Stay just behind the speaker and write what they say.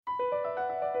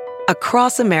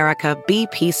Across America,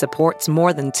 BP supports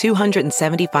more than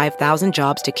 275,000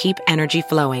 jobs to keep energy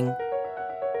flowing.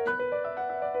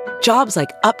 Jobs like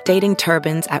updating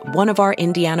turbines at one of our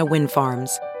Indiana wind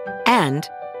farms and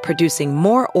producing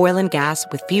more oil and gas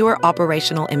with fewer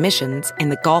operational emissions in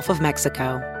the Gulf of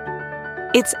Mexico.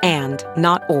 It's and,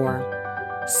 not or.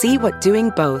 See what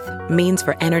doing both means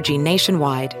for energy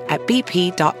nationwide at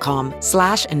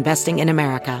bp.com/investing in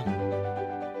America.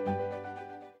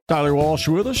 Tyler Walsh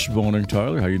with us. Morning,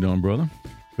 Tyler. How you doing, brother?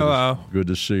 Hello. Good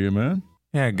to see you, man.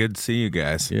 Yeah, good to see you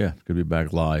guys. Yeah, good to be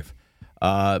back live.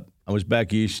 I was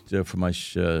back east for my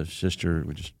sister.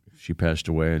 She passed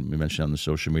away, and we mentioned on the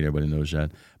social media. Everybody knows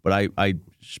that. But I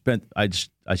stay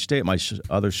at my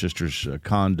other sister's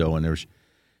condo, and there's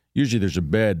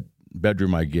a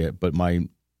bedroom I get. But my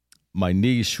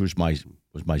niece, was my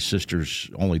sister's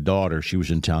only daughter, she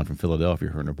was in town from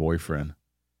Philadelphia, her and her boyfriend.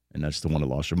 And that's the one that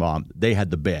lost her mom. They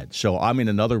had the bed. So I'm in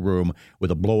another room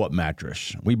with a blow-up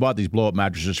mattress. We bought these blow-up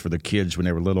mattresses for the kids when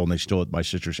they were little, and they still at my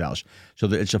sister's house. So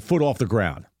it's a foot off the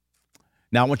ground.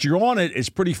 Now, once you're on it, it's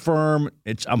pretty firm.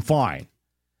 I'm fine.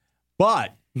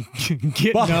 But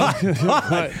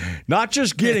not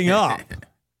just getting up.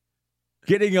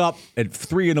 Getting up at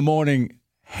 3 a.m,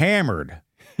 hammered.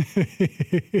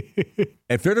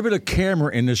 If there had been a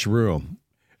camera in this room,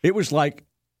 it was like,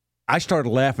 I started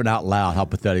laughing out loud how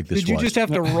pathetic this was. Did you just have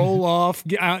to roll off,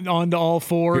 get out onto all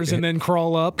fours, and then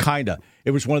crawl up? Kinda.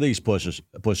 It was one of these pusses.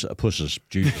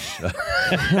 Jesus. You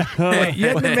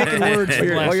haven't been making words for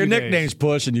the last your few nickname's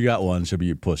Puss, and you got one, so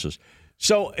you pusses.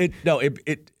 So it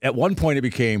at one point it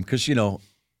became, because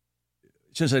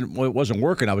since it wasn't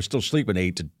working, I was still sleeping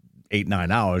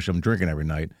 9 hours. I'm drinking every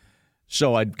night,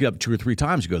 so I'd get up 2 or 3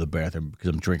 times to go to the bathroom because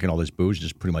I'm drinking all this booze,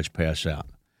 just pretty much pass out.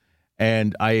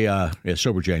 And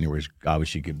Sober January is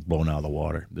obviously getting blown out of the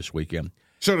water this weekend.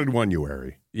 So did 1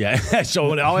 Yeah.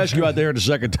 So I'll ask you out there in a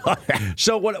second time.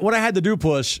 So what I had to do,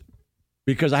 Puss,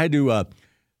 because I had to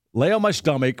lay on my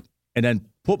stomach and then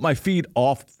put my feet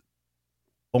off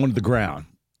onto the ground.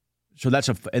 So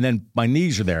and then my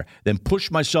knees are there. Then push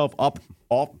myself off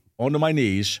onto my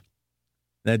knees.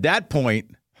 And at that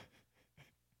point,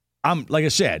 like I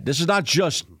said, this is not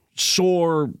just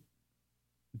sore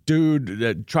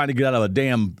dude trying to get out of a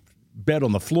damn bed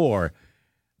on the floor.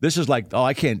 This is like,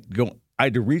 I can't go. I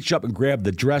had to reach up and grab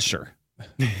the dresser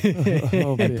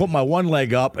and put my one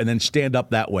leg up and then stand up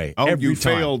that way. Oh, you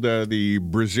failed the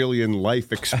Brazilian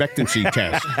life expectancy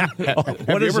test. Have you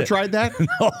ever tried that?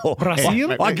 No.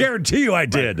 Brazil? I guarantee you I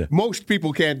did. Most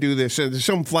people can't do this.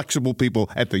 Some flexible people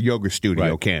at the yoga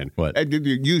studio can. What?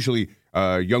 Usually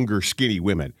younger, skinny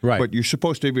women. Right. But you're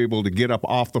supposed to be able to get up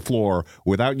off the floor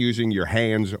without using your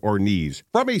hands or knees.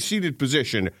 From a seated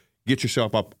position, get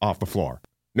yourself up off the floor.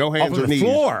 No hands or knees. Off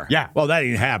the floor? Yeah. Well, that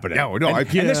ain't happening. No.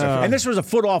 And this was a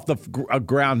foot off the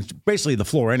ground, basically the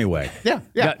floor anyway. Yeah.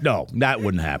 No, that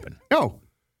wouldn't happen. No.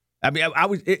 I mean, I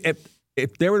was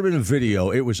if there would have been a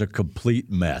video, it was a complete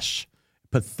mess.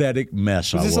 Pathetic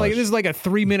mess. This is like a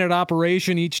 3-minute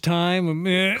operation each time.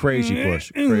 Crazy,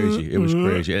 Puss. Crazy. It was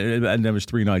crazy. And there was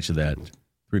 3 nights of that.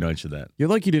 3 nights of that. You're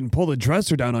lucky you didn't pull the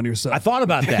dresser down on yourself. I thought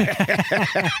about that.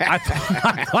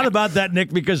 I thought about that,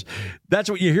 Nick, because that's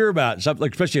what you hear about,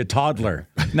 especially a toddler.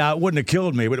 Now, it wouldn't have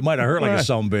killed me, but it might have hurt like a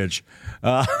sumbitch.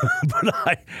 I'm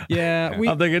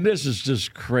thinking this is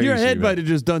just crazy. Your head might have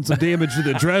just done some damage to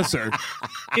the dresser.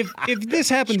 If this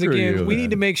happens Screw again, you, we man.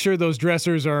 need to make sure those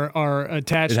dressers are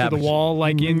attached to the wall,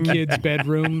 like in kids'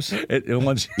 bedrooms.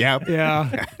 Yeah.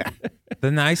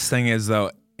 The nice thing is,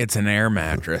 though, it's an air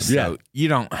mattress, so you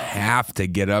don't have to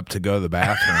get up to go to the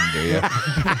bathroom, do you?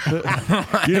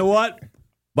 You know what?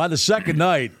 By the second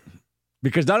night,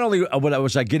 because not only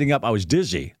was I getting up, I was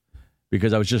dizzy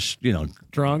because I was just,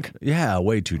 drunk. Yeah,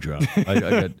 way too drunk. I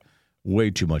got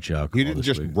way too much alcohol. You didn't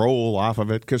just week. roll off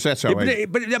of it? Because that's how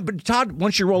but Todd,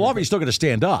 once you roll off, you still got to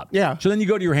stand up. Yeah. So then you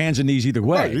go to your hands and knees either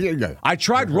way. Right, yeah. I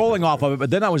tried rolling off of it, but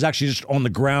then I was actually just on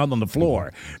the ground on the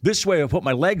floor. This way, I put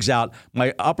my legs out.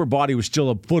 My upper body was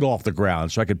still a foot off the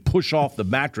ground, so I could push off the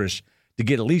mattress to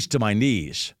get at least to my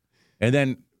knees. And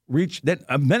then reach. Then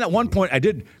at one point, I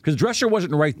did, because the dresser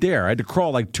wasn't right there. I had to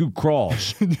crawl like 2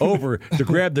 crawls over to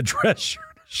grab the dresser.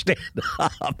 Stand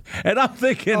up, and I'm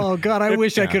thinking, oh God, I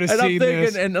wish I could have seen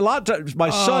this. And a lot of times, my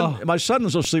son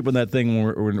was asleep on that thing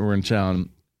when we're in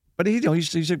town, but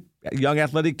he's a young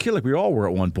athletic kid like we all were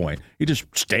at one point. He just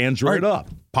stands right up,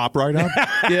 pop right up.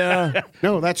 Yeah,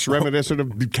 no, that's reminiscent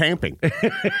of camping.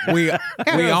 we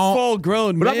all full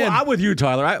grown but man. I'm with you,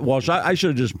 Tyler. I should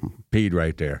have just peed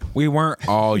right there. We weren't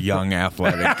all young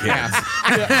athletic kids.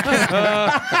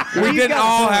 We didn't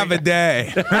all have a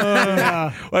day.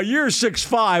 Well, you're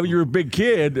 6'5", you're a big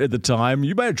kid at the time.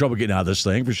 You might have trouble getting out of this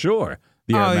thing for sure.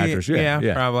 The air mattress,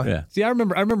 yeah, probably. Yeah. See, I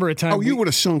remember a time. Oh, you would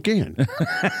have sunk in.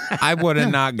 I would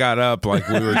have not got up like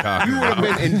we were talking You would about.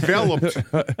 have been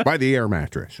enveloped by the air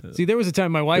mattress. See, there was a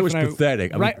time my wife It was and I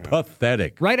pathetic.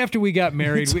 Pathetic. right after we got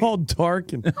married. It's all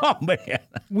dark and Oh man.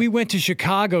 We went to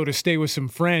Chicago to stay with some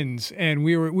friends, and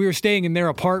we were staying in their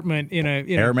apartment in a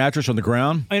Air mattress on the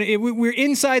ground. and we're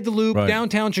inside the Loop, Right.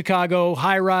 downtown Chicago,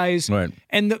 high rise, Right.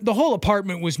 and the whole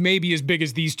apartment was maybe as big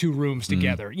as these two rooms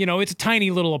together. You know, it's a tiny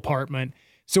little apartment.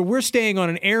 So we're staying on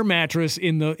an air mattress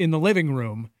in the living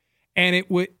room, and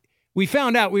we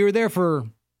found out we were there for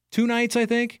 2 nights, I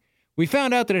think. We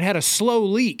found out that it had a slow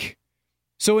leak.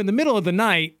 So in the middle of the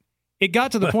night, it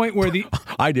got to the point where the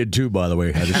I did too, by the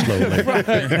way. Had a slow leak.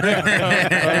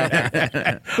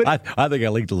 I think I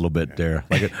leaked a little bit there,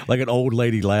 like an old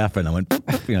lady laughing. I went,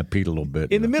 peed a little bit.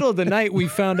 in the middle of the night, we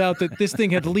found out that this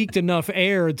thing had leaked enough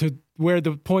air to where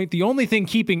the only thing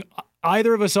keeping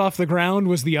either of us off the ground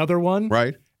was the other one.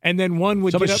 Right. And then one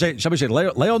would Somebody get up. said,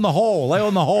 lay on the hole. Lay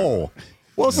on the hole.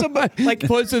 Well, somebody like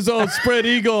puts his own spread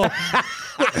eagle.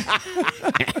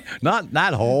 Not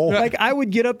that hole. like I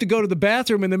would get up to go to the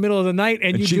bathroom in the middle of the night,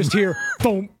 and you she- just hear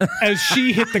boom as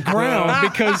she hit the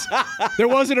ground because there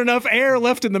wasn't enough air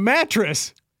left in the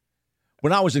mattress.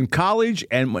 When I was in college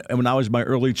and when I was in my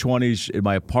early 20s in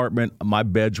my apartment, my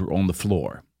beds were on the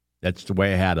floor. That's the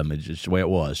way I had them. It's just the way it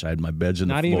was. I had my beds on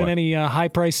the Not floor. even any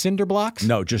high-priced cinder blocks.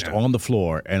 No, just on the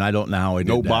floor. And I don't know how I did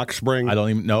No that. box spring? I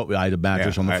don't even know. I had a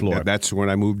mattress on the floor. That's when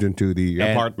I moved into the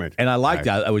apartment. And I liked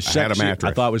that. I was I had a sexy. mattress.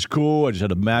 I thought it was cool. I just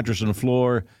had a mattress on the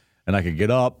floor, and I could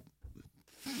get up.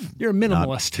 You're a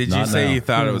minimalist. Did Not you say now. you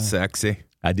thought it was sexy?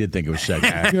 I did think it was sexy.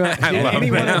 I love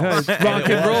anyone that. else? Rock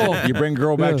and roll. You bring a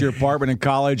girl back to your apartment in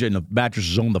college, and the mattress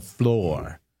is on the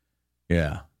floor.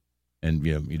 Yeah. And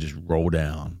you just roll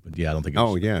down. But yeah, I don't think it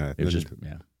was. Oh, yeah. It was just,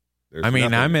 yeah. There's I mean,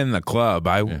 nothing- I'm in the club.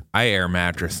 I air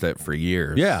mattressed it for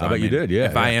years. Yeah, I bet you did, yeah,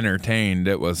 If I yeah. entertained,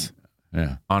 it was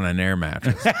Yeah. on an air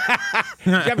mattress.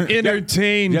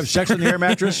 Entertained. You have sex on the air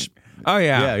mattress? Oh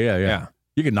yeah, Yeah.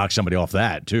 You can knock somebody off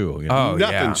that, too. You know? Oh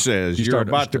Nothing yeah. says You you're start-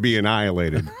 about to be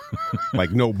annihilated. Like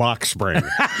no box spring.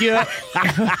 Yeah.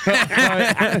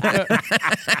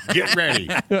 Get ready.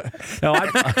 No,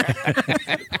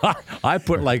 I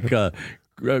put like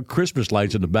Christmas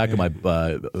lights in the back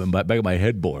of my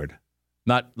headboard.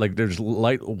 Not like there's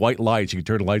white lights. You can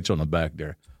turn the lights on the back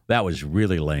there. That was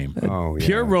really lame. Oh, yeah.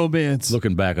 Pure romance.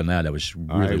 Looking back on that, was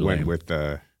really I lame. went with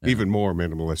even more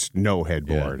minimalist, no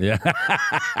headboard. Yeah.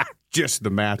 Just the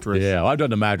mattress. Yeah, I've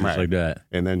done the mattress Right. like that.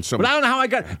 And then some. But I don't know how I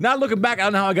got. Now looking back, I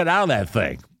don't know how I got out of that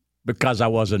thing because I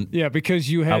wasn't. Yeah, because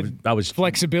you had I was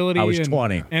flexibility. I was and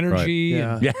 20, energy,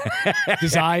 and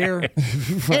desire. and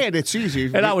it's easy.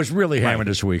 and I was really hammered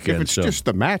this If weekend. it's so. just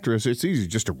the mattress, it's easy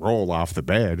just to roll off the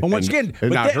bed. Well, once and, again, and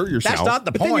but not that- hurt yourself. That's not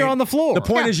the But point. then you're on the floor. The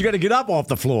point is you got to get up off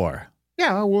the floor.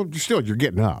 Yeah, well, still, you're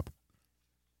getting up.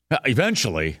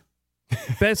 Eventually.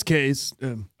 Best case.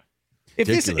 If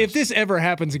Ridiculous. this ever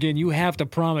happens again, you have to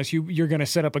promise you're going to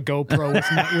set up a GoPro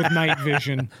with night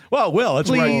vision. Well, it's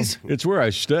Please. it's where I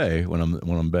stay when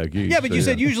I'm back east. Yeah, but so, you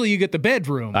said usually you get the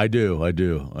bedroom. I do.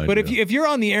 But if you're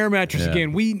on the air mattress Yeah.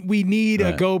 again, we need a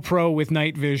Right. GoPro with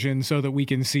night vision so that we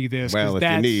can see this. 'cause Well, if you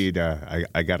that's- need,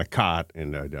 I got a cot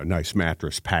and a nice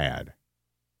mattress pad.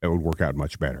 That would work out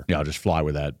much better. yeah, I'll just fly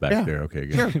with that back Yeah. there. Okay,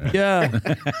 good. Yeah.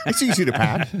 It's easy to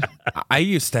pack. They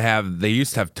used to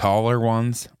have taller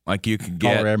ones, like you could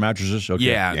get. Taller air mattresses. Okay.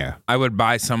 Yeah, Yeah. I would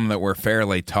buy some that were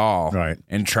fairly tall, Right.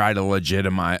 and try to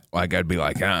legitimize. Like I'd be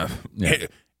like, Yeah.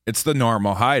 it's the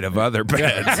normal height of other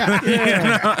beds.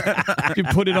 You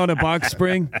put it on a box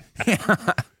spring.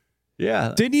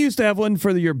 Yeah. Didn't you used to have one for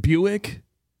your Buick?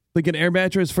 Like an air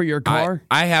mattress for your car?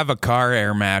 I have a car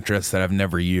air mattress that I've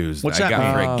never used. What's I that?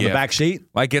 got for a The gift. back seat.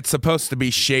 Like it's supposed to be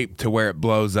shaped to where it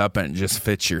blows up and it just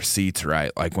fits your seats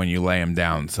right, like when you lay them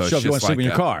down. So, So it's if you want just to sleep like in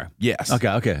your a- car. Yes.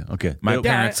 Okay. My Yeah,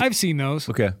 parents, I've seen those.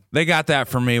 Okay. they got that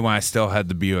for me when I still had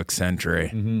the Buick Century,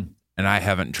 and I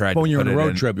haven't tried. Well, when to you're put on a it road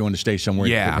in, trip, you want to stay somewhere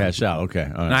you Yeah. can pass out. Okay.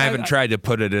 All and I right. haven't tried to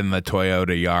put it in the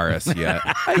Toyota Yaris yet.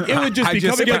 It would just I be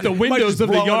just- coming out the windows of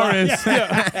the blow it up. Yaris.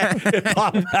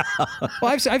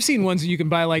 Well, I've seen ones that you can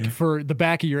buy like for the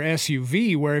back of your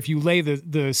SUV, where if you lay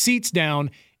the seats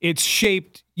down, it's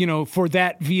shaped, for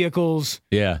that vehicle's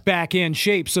Yeah. back end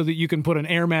shape, so that you can put an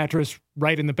air mattress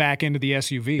right in the back end of the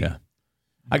SUV. Yeah.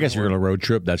 I guess if you're on a road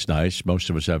trip, that's nice. Most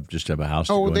of us just have a house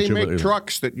to Oh, go they into. make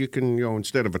trucks that you can,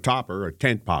 instead of a topper, a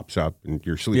tent pops up and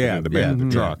you're sleeping in the bed of the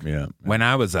truck. Yeah. When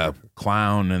I was a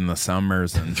clown in the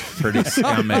summers and pretty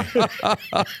scummy,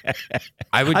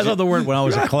 I love the word when I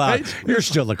was a clown. You're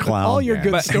still a clown. All your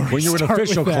good stories when you were an start with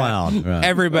official that. clown. Right.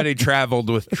 Everybody traveled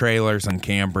with trailers and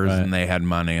campers, Right. and they had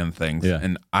money and things, Yeah.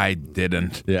 and I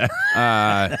didn't. Yeah.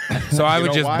 So I would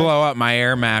know just why? blow up my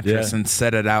air mattress Yeah. and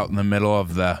set it out in the middle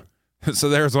of the. So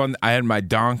there was one. I had my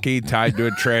donkey tied to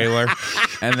a trailer,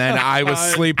 and then I was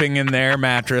sleeping in the air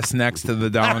mattress next to the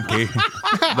donkey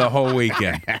the whole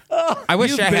weekend. I wish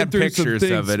You've I been had through some pictures of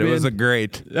things, it. It was man. a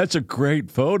great. That's a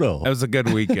great photo. It was a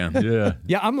good weekend. Yeah.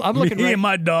 Yeah, I'm looking Me right. and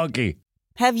my donkey.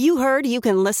 Have you heard you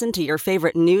can listen to your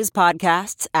favorite news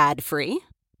podcasts ad-free?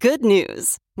 Good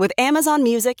news. With Amazon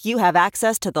Music, you have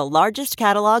access to the largest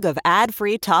catalog of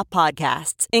ad-free top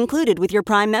podcasts included with your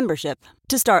Prime membership.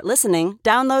 To start listening,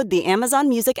 download the Amazon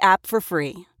Music app for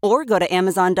free or go to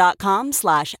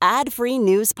amazon.com/ad-free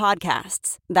news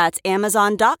podcasts. That's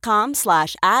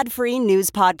amazon.com/ad-free news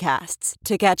podcasts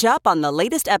to catch up on the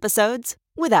latest episodes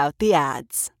without the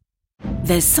ads.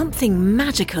 There's something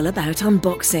magical about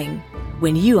unboxing.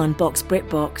 When you unbox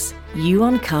BritBox, you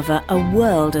uncover a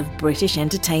world of British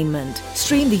entertainment.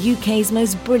 Stream the UK's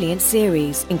most brilliant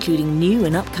series, including new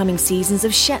and upcoming seasons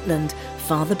of Shetland,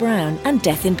 Father Brown, and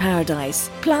Death in Paradise.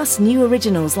 Plus new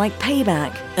originals like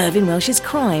Payback, Irving Welsh's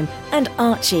Crime, and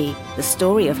Archie, the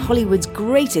story of Hollywood's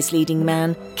greatest leading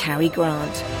man, Cary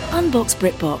Grant. Unbox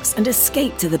BritBox and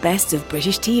escape to the best of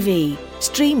British TV.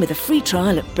 Stream with a free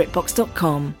trial at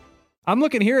BritBox.com. I'm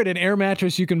looking here at an air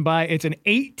mattress you can buy. It's an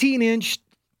 18-inch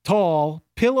tall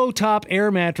pillow top air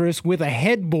mattress with a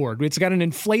headboard. It's got an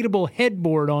inflatable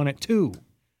headboard on it too.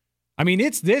 I mean,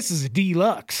 this is a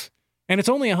deluxe, and it's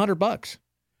only $100.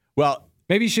 Well,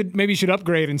 Maybe you should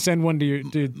upgrade and send one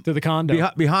to the condo.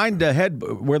 behind the head,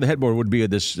 where the headboard would be at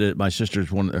this, my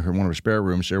sister's one of her spare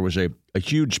rooms, there was a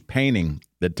huge painting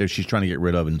that she's trying to get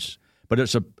rid of, but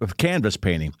it's a canvas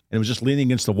painting, and it was just leaning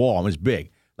against the wall. It was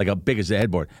big, like how big as the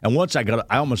headboard. And once I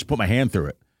almost put my hand through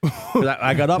it.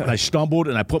 I got up and I stumbled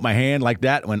and I put my hand like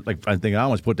that. I think I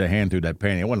almost put the hand through that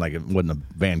painting. It wasn't a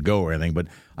Van Gogh or anything, but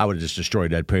I would have just destroyed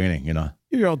that painting.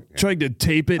 You're all trying to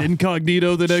tape it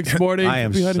incognito the next morning. I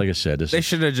am, behind like I said, They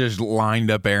should have just lined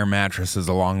up air mattresses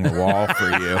along the wall for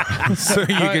you, so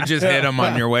you could just hit them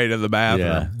on your way to the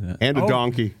bathroom. yeah. And a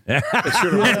donkey. They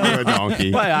should have had a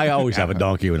donkey. Well, I always have a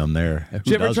donkey when I'm there. Did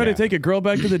you ever try to take a girl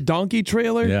back to the donkey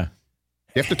trailer? Yeah,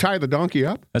 You have to tie the donkey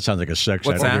up? that sounds like a sex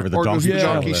What's act. that? Give her the Or does donkey the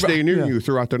Yeah. donkey stay near you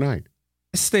throughout the night?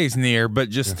 It stays near, but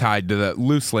just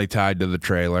loosely tied to the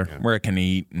trailer where it can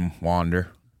eat and wander.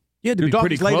 You had to Do be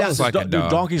pretty donkeys lay down? close. like a Do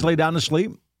dog. donkeys lay down to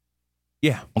sleep?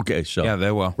 Yeah, Okay, so yeah, they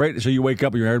will. right. So you wake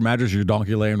up in your air mattress, your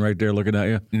donkey laying right there looking at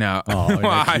you. No, Oh, Well,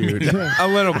 that's I mean, cute. a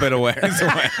little bit away.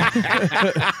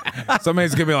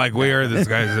 Somebody's gonna be like, "We heard this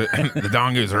guy's the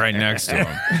donkey's right next to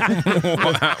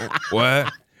him."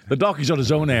 What? The donkey's on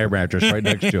his own air mattress right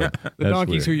next to him. The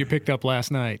donkeys who you picked up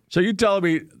last night. So you telling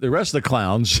me the rest of the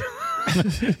clowns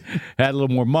had a little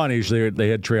more money, so they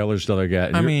had trailers that they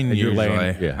got. I mean, you're usually,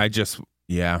 laying,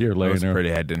 yeah, you're it laying was there,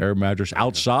 pretty. I didn't. air mattress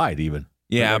outside even.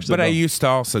 Yeah, Next to but the I dog. used to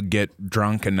also get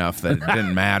drunk enough that it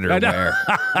didn't matter I know.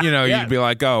 where. You'd be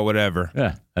like, "Oh, whatever."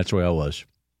 Yeah, that's the way I was.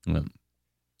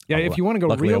 Yeah, if you want to go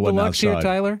Luckily I real wasn't deluxe here, outside.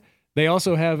 Tyler, they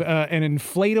also have an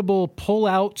inflatable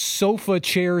pull-out sofa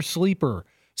chair sleeper.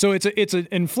 So it's an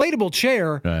inflatable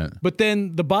chair, Right. but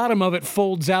then the bottom of it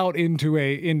folds out into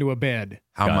a bed.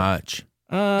 How Got it. much?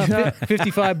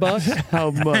 $55.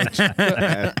 How much?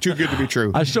 Too good to be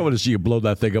true. I still want to see you blow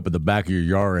that thing up in the back of your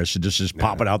Yaris and just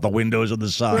popping out the windows on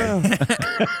the side.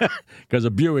 Because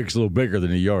a Buick's a little bigger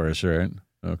than a Yaris, right?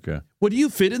 Okay. Would you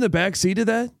fit in the back seat of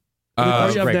that?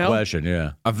 That's you a have great now? question,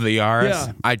 yeah. Of the Yaris?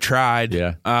 Yeah. I tried.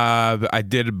 Yeah. I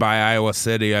did it by Iowa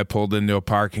City. I pulled into a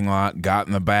parking lot, got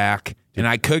in the back, and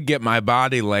I could get my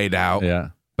body laid out. Yeah.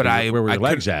 But Where were your I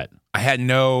legs couldn't- at? I had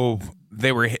no.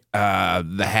 They were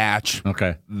the hatch.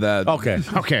 Okay. Okay.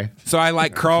 Okay. So I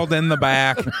crawled in the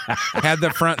back, had the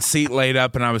front seat laid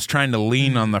up, and I was trying to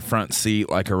lean on the front seat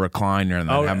like a recliner, and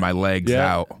then have my legs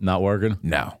Yeah. out. Not working?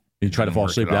 No. You try to Didn't fall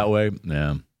work asleep at that all. way?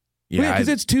 Yeah. Yeah, because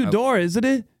it's two-door, isn't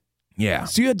it? Yeah.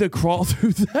 So you had to crawl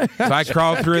through that. So I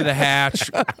crawled through the hatch,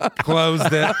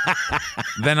 closed it.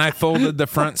 Then I folded the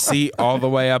front seat all the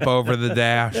way up over the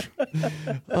dash,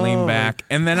 leaned back,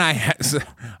 and then I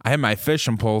had my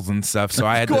fishing poles and stuff, so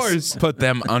I had course. to put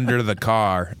them under the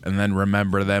car and then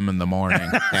remember them in the morning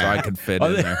so I could fit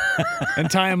in there. And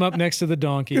tie them up next to the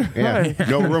donkey. Yeah.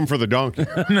 No room for the donkey.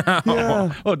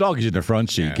 Oh, donkey's in the front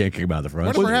seat. You can't kick him out of the front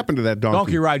Whatever seat. happened to that Donkey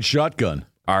donkey? rides shotgun.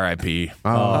 R.I.P.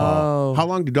 Oh. How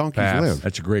long do donkeys Pass. live?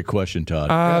 That's a great question,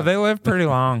 Todd. They live pretty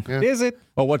long. Is it?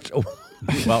 Oh,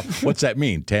 what's that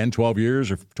mean? 10, 12 years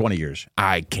or 20 years?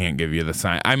 I can't give you the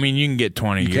sign. I mean, you can get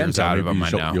 20 years out of them, I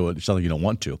know. It's something you don't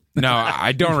want to. No,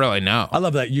 I don't really know. I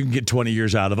love that you can get 20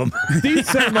 years out of them. These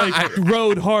sound like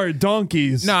road hard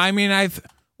donkeys. No, I mean,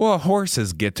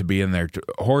 horses get to be in their,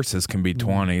 horses can be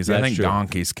 20s. I That's think true.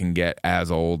 donkeys can get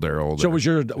as old or older. So was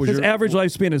your His average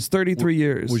lifespan is 33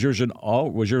 years. was it an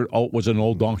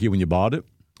old donkey when you bought it?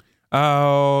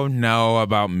 Oh, no,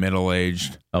 about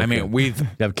middle-aged. Okay. I mean, You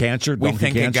have cancer? we Donkey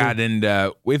think cancer?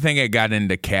 it got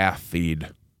into calf feed.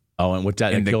 Oh, and what's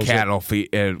that? It Into kills it? cattle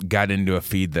feed. It got into a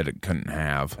feed that it couldn't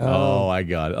have. Oh, I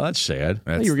got it. Oh, that's sad.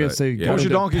 I thought you were going to say yeah. go What's your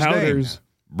into donkey's name? powders.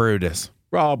 Brutus.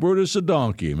 Oh, Brutus the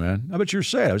donkey, man. I bet you're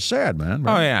sad. It was sad, man.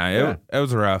 Oh, yeah. It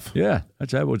was rough. Yeah,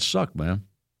 that would suck, man.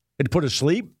 Had to put it to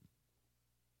sleep?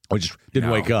 Or just didn't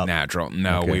No, wake up? Natural.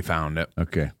 No, Okay. we found it.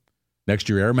 Okay. Next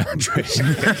to your air mattress.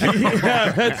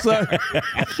 Yeah, that's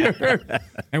sure.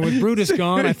 And with Brutus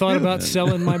gone, I thought about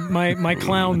selling my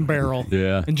clown barrel.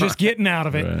 Yeah. And just getting out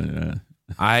of it.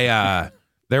 Yeah.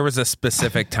 There was a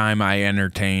specific time I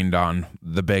entertained on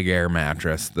the big air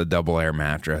mattress, the double air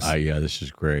mattress. Yeah, this is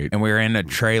great. And we were in a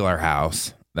trailer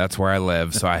house. That's where I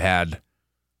live. So I had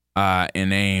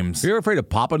in Ames. Are you ever afraid of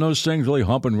popping those things, really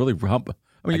humping, really hump?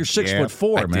 I mean, you're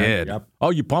 6'4", I man. did. Yep.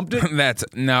 Oh, you pumped it?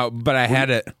 But I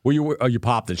had it. You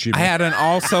popped it. I had an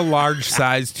also large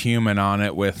sized human on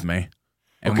it with me.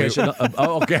 And Okay.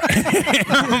 Okay.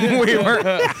 we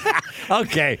were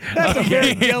Okay. That's a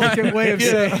very delicate way of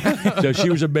saying it. So she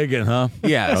was a big one, huh?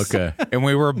 yes. Okay. And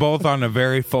we were both on a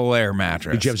very full air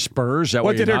mattress. Did you have spurs? That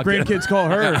What way did her grandkids call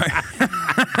her?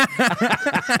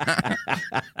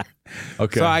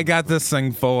 Okay. So I got this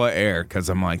thing full of air because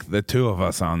I'm like, the two of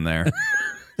us on there,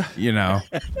 you know.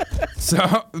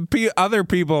 So other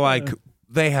people, like,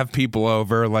 they have people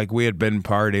over, like we had been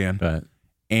partying, Right.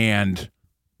 and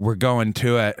we're going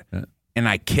to it, and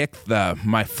I kicked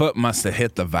my foot must have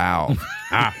hit the valve.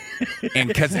 And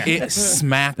because it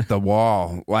smacked the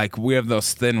wall, like we have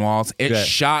those thin walls, it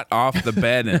shot off the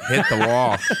bed and hit the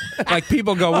wall. Like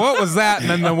people go, "What was that?" And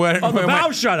then the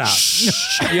valve shut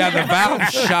out. Yeah, the valve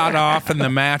shot off, and the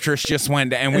mattress just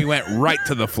went, and we went right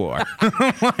to the floor.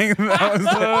 Like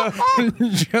that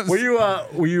was just,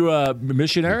 Were you a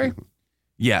missionary?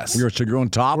 yes. So you're on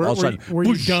top. All of a sudden, were you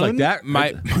whoosh, done? like that?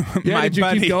 My did you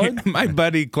keep going? my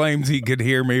buddy claims he could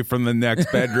hear me from the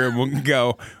next bedroom and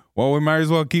go, "Well, we might as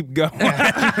well keep going."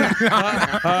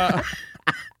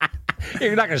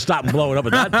 You're not going to stop and blow it up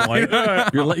at that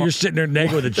point. You're sitting there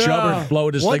naked with a chubber,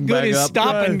 blowing this What thing good back is up.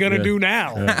 stopping going to do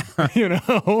now? You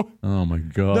know? Oh my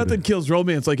God! Nothing kills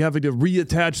romance like having to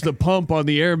reattach the pump on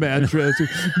the air mattress.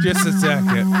 Just a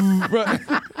second. Right.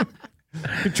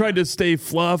 You tried to stay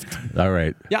fluffed. All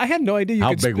right. Yeah, I had no idea you How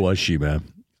could big was she, man?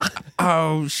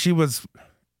 Oh, she was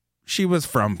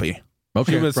frumpy.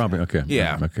 Okay, She was- probably okay.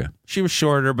 yeah. Okay. She was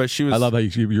shorter, but she was. I love how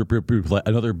you're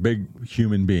another big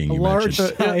human being. a You large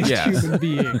mentioned. Yes. human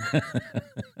being.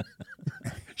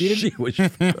 She was. He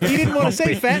didn't want to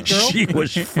say fat girl. She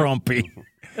was frumpy.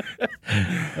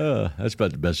 That's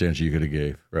about the best answer you could have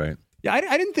gave, right? Yeah,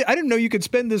 I didn't know you could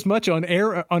spend this much on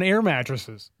air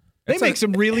mattresses. They It's make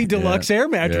some really deluxe air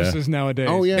mattresses nowadays.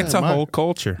 Oh, yeah. It's a whole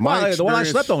culture. My The one I experience-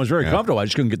 slept on was very Yeah. comfortable. I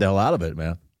just couldn't get the hell out of it,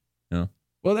 man.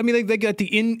 Well, I mean, they got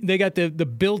the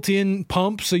built-in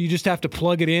pump, so you just have to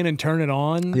plug it in and turn it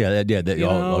on. Yeah, You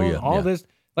know, all this.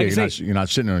 Like I say, you're not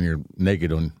sitting on your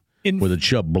naked In- with a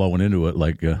chub blowing into it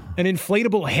like. an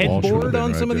inflatable should've headboard been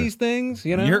on right some of there. these things.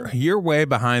 You know, You're way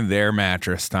behind their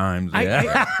mattress times.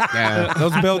 I,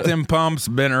 Those built-in pumps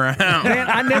been around. man,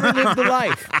 I never lived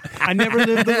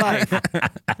the life.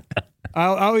 I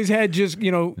always had just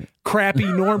crappy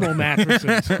normal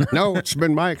mattresses. No, it's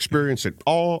been my experience that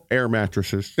all air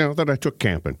mattresses, that I took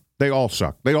camping, they all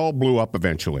suck. They all blew up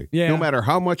eventually. Yeah. No matter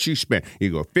how much you spend.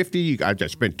 You go 50, I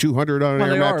just spent 200 on an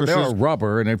air mattress. They are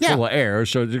rubber and they're full of air,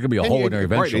 so there's gonna be a hole in there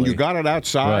eventually. Right, and you got it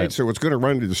outside, Right. so it's going to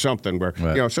run into something where,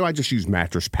 Right. so I just use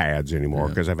mattress pads anymore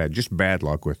because I've had just bad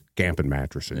luck with camping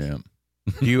mattresses. Yeah.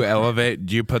 Do you elevate?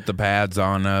 Do you put the pads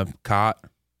on a cot,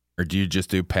 or do you just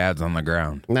do pads on the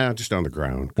ground? Nah, just on the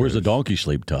ground. Where's the donkey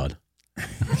sleep, Todd?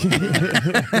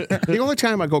 The only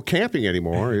time I go camping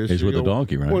anymore is with the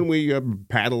donkey, right? When we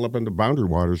paddle up in the boundary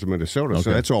waters of Minnesota.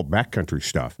 So Okay. that's all backcountry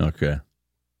stuff. Okay.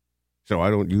 So I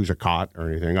don't use a cot or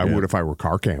anything. I Yeah. would if I were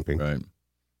car camping. Right.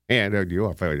 And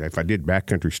if I did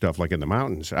backcountry stuff like in the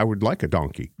mountains, I would like a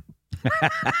donkey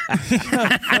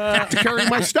to carry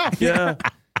my stuff. Yeah.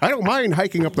 I don't mind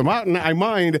hiking up the mountain. I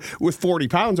mind with 40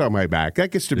 pounds on my back.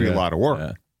 That gets to be a lot of work.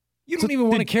 Yeah. You don't even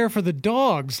want to care for the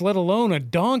dogs, let alone a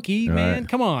donkey, man.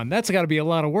 Come on. That's got to be a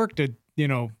lot of work to,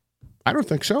 I don't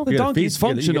think so. The donkey's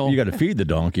functional. You got to feed the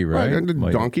donkey, right? And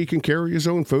the donkey can carry his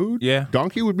own food. Yeah.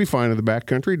 Donkey would be fine in the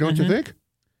backcountry, don't you think?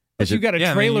 But you got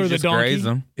to trailer the donkey. Graze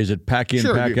them. Is it pack in,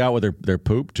 pack out with their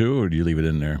poop too, or do you leave it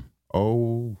in there?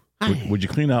 Oh. Would you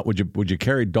clean out? Would you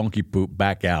carry donkey poop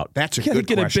back out? That's a Gotta good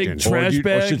get a question. big trash Or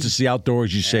bag. since it's the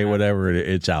outdoors, you say whatever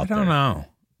it's out there. I don't know.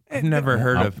 I've never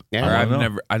heard of. Yeah, or I I've don't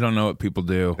never. I don't know what people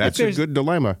do. That's a good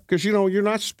dilemma because you're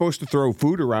not supposed to throw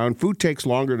food around. Food takes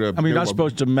longer to. I mean, you're not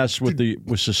supposed to mess with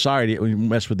society. You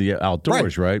mess with the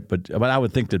outdoors, right? But I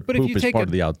would think that poop is part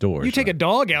of the outdoors. You take a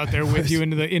dog out there with you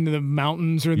into the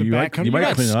mountains or the backcountry. you might You're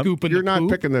not clean up. scooping You're the not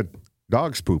poop. picking the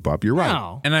dog's poop up. You're right.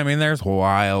 No. And I mean, there's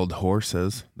wild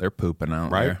horses. They're pooping out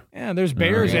Right. there. Yeah, there's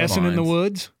bears essing in the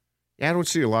woods. Yeah, I don't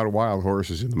see a lot of wild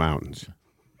horses in the mountains.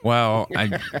 Well, I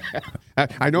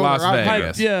know Las they're out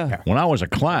Vegas. Yeah. When I was a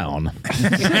clown.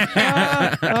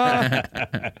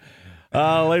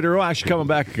 Later on, actually coming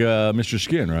back, Mr.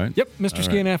 Skin, right? Yep, Mr.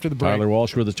 Skin after the break. Tyler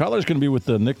Walsh with us. Tyler's going to be with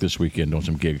Nick this weekend doing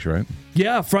some gigs, right?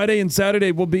 Yeah, Friday and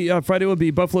Saturday will be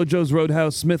Buffalo Joe's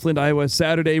Roadhouse, Smithland, Iowa.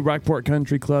 Saturday, Rockport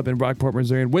Country Club in Rockport,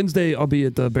 Missouri. And Wednesday, I'll be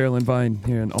at the Barrel and Vine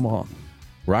here in Omaha.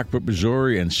 Rockport,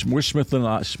 Missouri, and where's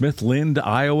Smithland,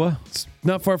 Iowa? It's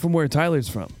not far from where Tyler's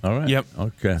from. All right. Yep.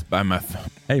 Okay. by my.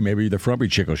 Hey, maybe the Frumpy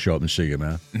chick will show up and see you,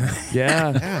 man.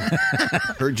 Yeah.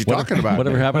 Heard you talking about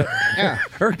Whatever it. happened? Yeah.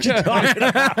 Heard you talking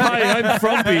about Hi, I'm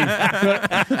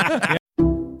Frumpy.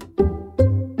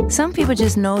 Some people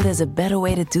just know there's a better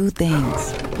way to do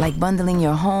things, like bundling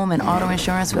your home and auto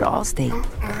insurance with Allstate,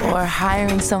 or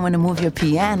hiring someone to move your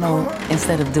piano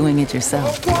instead of doing it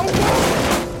yourself.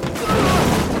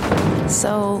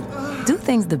 So, do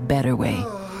things the better way.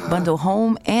 Bundle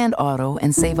home and auto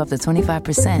and save up to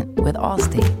 25% with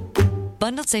Allstate.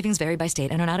 Bundled savings vary by state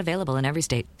and are not available in every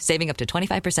state. Saving up to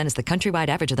 25% is the countrywide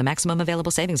average of the maximum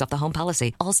available savings off the home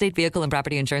policy. Allstate Vehicle and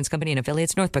Property Insurance Company and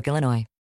affiliates, Northbrook, Illinois.